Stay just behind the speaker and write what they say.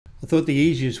I thought the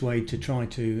easiest way to try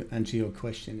to answer your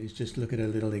question is just look at a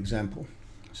little example.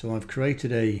 So I've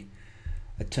created a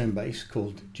term base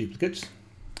called duplicates,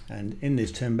 and in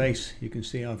this term base you can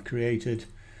see I've created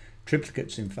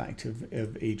triplicates, in fact,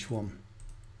 of each one.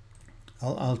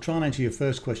 I'll try and answer your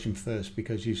first question first,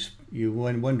 because you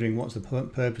were wondering what's the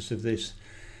purpose of this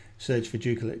search for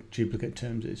duplicate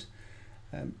terms is.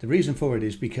 The reason for it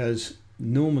is because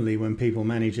normally when people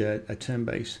manage a term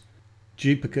base,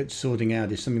 duplicate sorting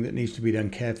out is something that needs to be done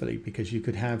carefully, because you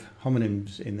could have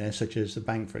homonyms in there, such as a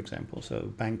bank, for example. So a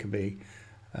bank could be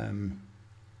a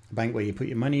bank where you put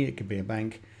your money. It could be a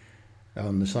bank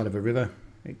on the side of a river.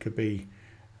 It could be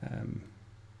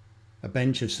a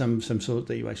bench of some sort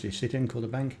that you actually sit in, called a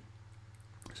bank.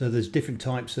 So there's different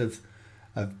types of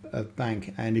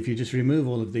bank, and if you just remove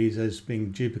all of these as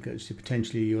being duplicates,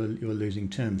 potentially you're losing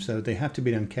terms. So they have to be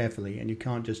done carefully, and you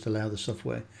can't just allow the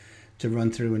software to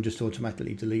run through and just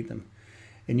automatically delete them.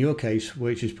 In your case,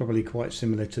 which is probably quite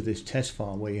similar to this test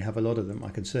file where you have a lot of them, I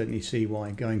can certainly see why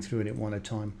going through it one at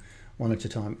a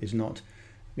time is not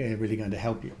really going to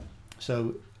help you.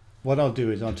 So what I'll do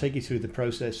is I'll take you through the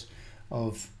process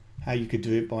of how you could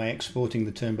do it by exporting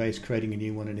the term base, creating a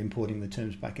new one, and importing the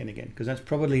terms back in again, because that's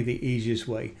probably the easiest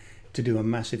way to do a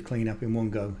massive cleanup in one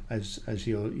go as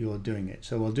you're doing it.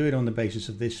 So I'll do it on the basis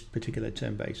of this particular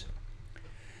term base.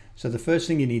 So the first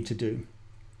thing you need to do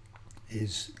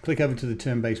is click over to the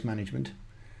term base management,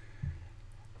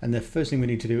 and the first thing we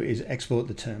need to do is export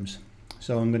the terms.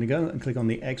 So I'm going to go and click on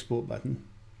the export button.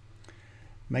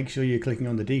 Make sure you're clicking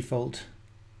on the default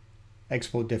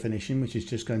export definition, which is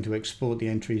just going to export the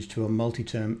entries to a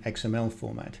MultiTerm XML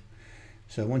format.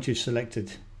 So once you've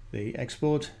selected the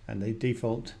export and the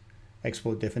default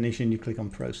export definition, you click on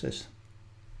process.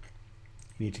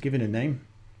 You need to give it a name.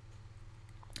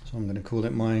 So I'm going to call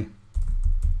it my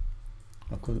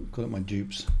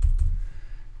dupes.xml,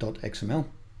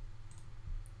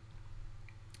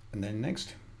 and then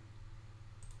next.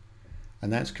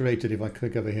 And that's created. If I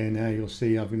click over here now, you'll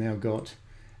see I've now got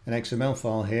an XML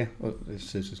file here. Oh,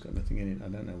 this has got nothing in it. I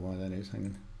don't know why that is. Hang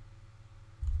on.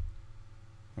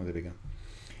 Oh, there we go.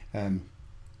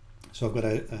 So I've got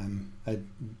a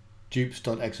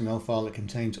dupes.xml file that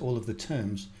contains all of the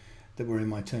terms that were in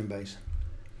my term base.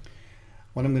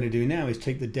 What I'm going to do now is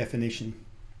take the definition.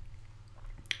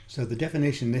 So the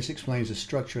definition, this explains the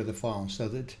structure of the file, so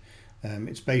that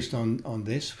it's based on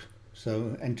this.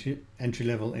 So entry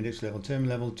level, index level, term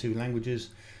level, 2 languages,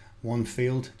 1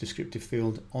 field, descriptive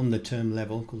field on the term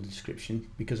level called description,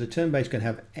 because a term base can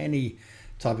have any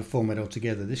type of format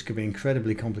altogether. This could be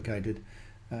incredibly complicated,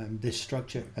 this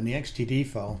structure, and the XTD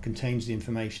file contains the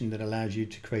information that allows you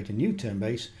to create a new term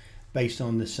base based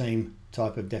on the same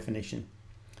type of definition.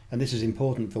 And this is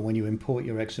important for when you import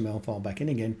your XML file back in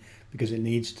again, because it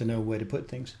needs to know where to put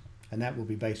things, and that will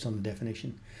be based on the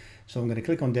definition. So I'm going to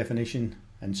click on definition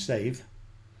and save.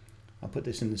 I'll put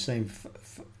this in the same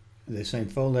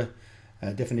folder,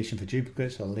 definition for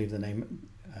duplicates. I'll leave the name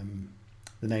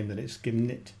that it's given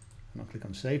it, and I'll click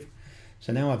on save.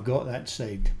 So now I've got that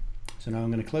saved. So now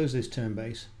I'm going to close this term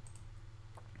base,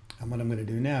 and what I'm going to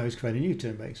do now is create a new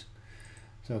term base.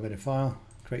 So I'll go to File,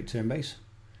 Create Term Base,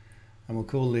 and we'll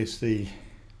call this the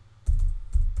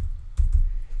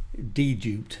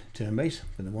deduped term base,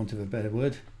 for the want of a better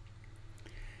word.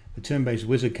 The term base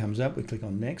wizard comes up. We click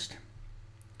on Next.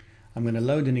 I'm going to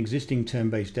load an existing term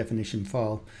base definition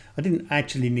file. I didn't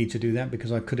actually need to do that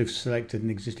because I could have selected an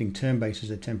existing term base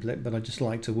as a template, but I just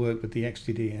like to work with the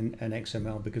XTD and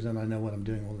XML, because then I know what I'm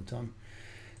doing all the time.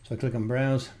 So I click on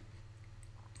Browse,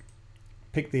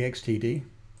 pick the XTD,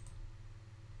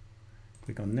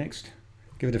 click on Next,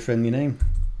 give it a friendly name.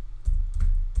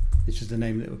 This is the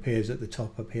name that appears at the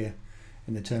top up here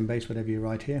in the term base, whatever you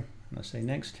write here, and I say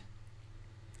Next.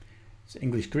 It's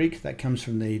English Greek, that comes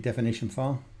from the definition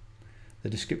file. The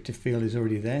descriptive field is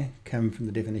already there, come from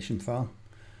the definition file.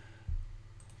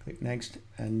 Click Next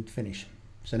and finish.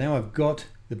 So now I've got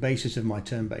the basis of my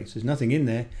term base. There's nothing in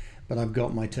there, but I've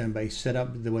got my term base set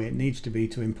up the way it needs to be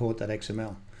to import that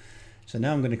XML. So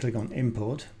now I'm going to click on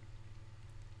Import.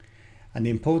 And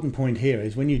the important point here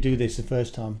is when you do this the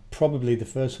first time, probably the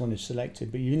first one is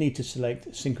selected, but you need to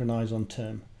select Synchronize on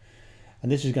Term.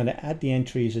 And this is going to add the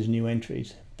entries as new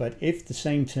entries. But if the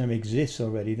same term exists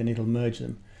already, then it'll merge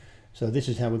them. So this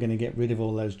is how we're going to get rid of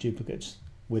all those duplicates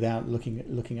without looking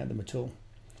at them at all.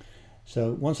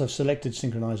 So once I've selected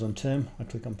Synchronize on Term, I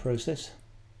click on Process.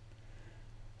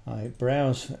 I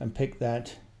browse and pick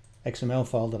that XML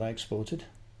file that I exported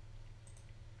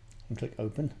and click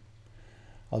Open.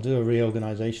 I'll do a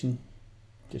reorganization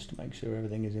just to make sure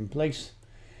everything is in place.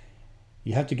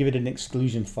 You have to give it an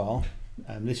exclusion file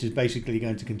This is basically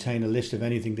going to contain a list of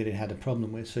anything that it had a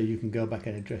problem with, so you can go back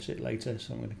and address it later.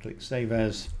 So I'm going to click Save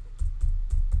As.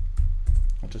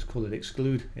 I'll just call it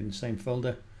Exclude in the same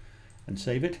folder and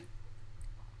save it.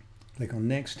 Click on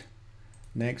Next,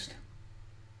 Next.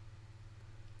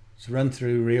 It's run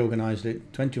through, reorganized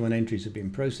it. 21 entries have been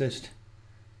processed,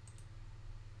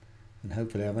 and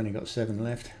hopefully I've only got 7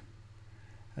 left.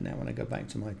 And now when I go back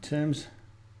to my terms,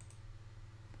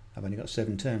 I've only got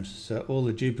 7 terms, so all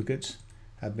the duplicates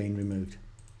have been removed.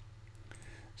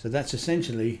 So that's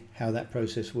essentially how that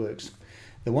process works.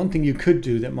 The one thing you could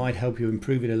do that might help you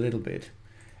improve it a little bit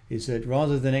is that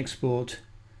rather than export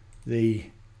the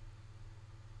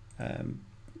MultiTerm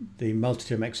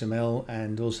XML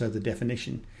and also the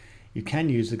definition, you can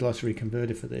use the glossary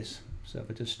converter for this. So if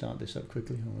I just start this up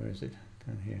quickly, or where is it?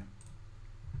 Down here.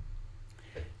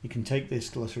 You can take this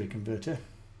glossary converter,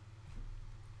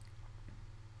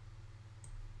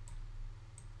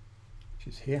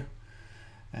 which is here,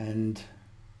 and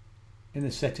in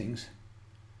the settings,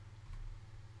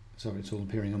 sorry, it's all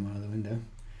appearing on my other window,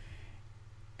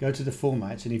 go to the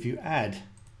formats, and if you add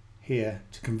here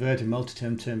to convert a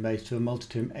MultiTerm term base to a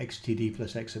MultiTerm XTD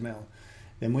plus XML,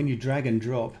 then when you drag and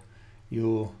drop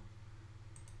your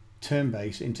term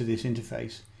base into this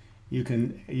interface, you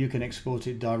can export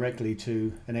it directly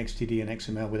to an XTD and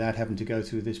XML without having to go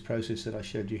through this process that I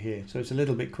showed you here. So it's a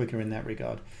little bit quicker in that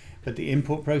regard. But the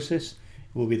import process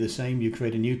will be the same. You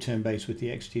create a new term base with the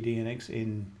XTD and X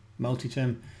in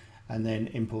MultiTerm, and then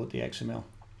import the XML.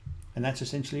 And that's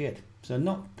essentially it. So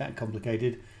not that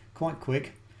complicated, quite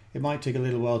quick. It might take a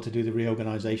little while to do the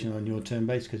reorganization on your term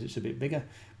base because it's a bit bigger,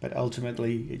 but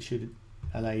ultimately it should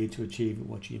allow you to achieve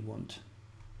what you want.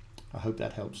 I hope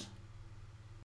that helps.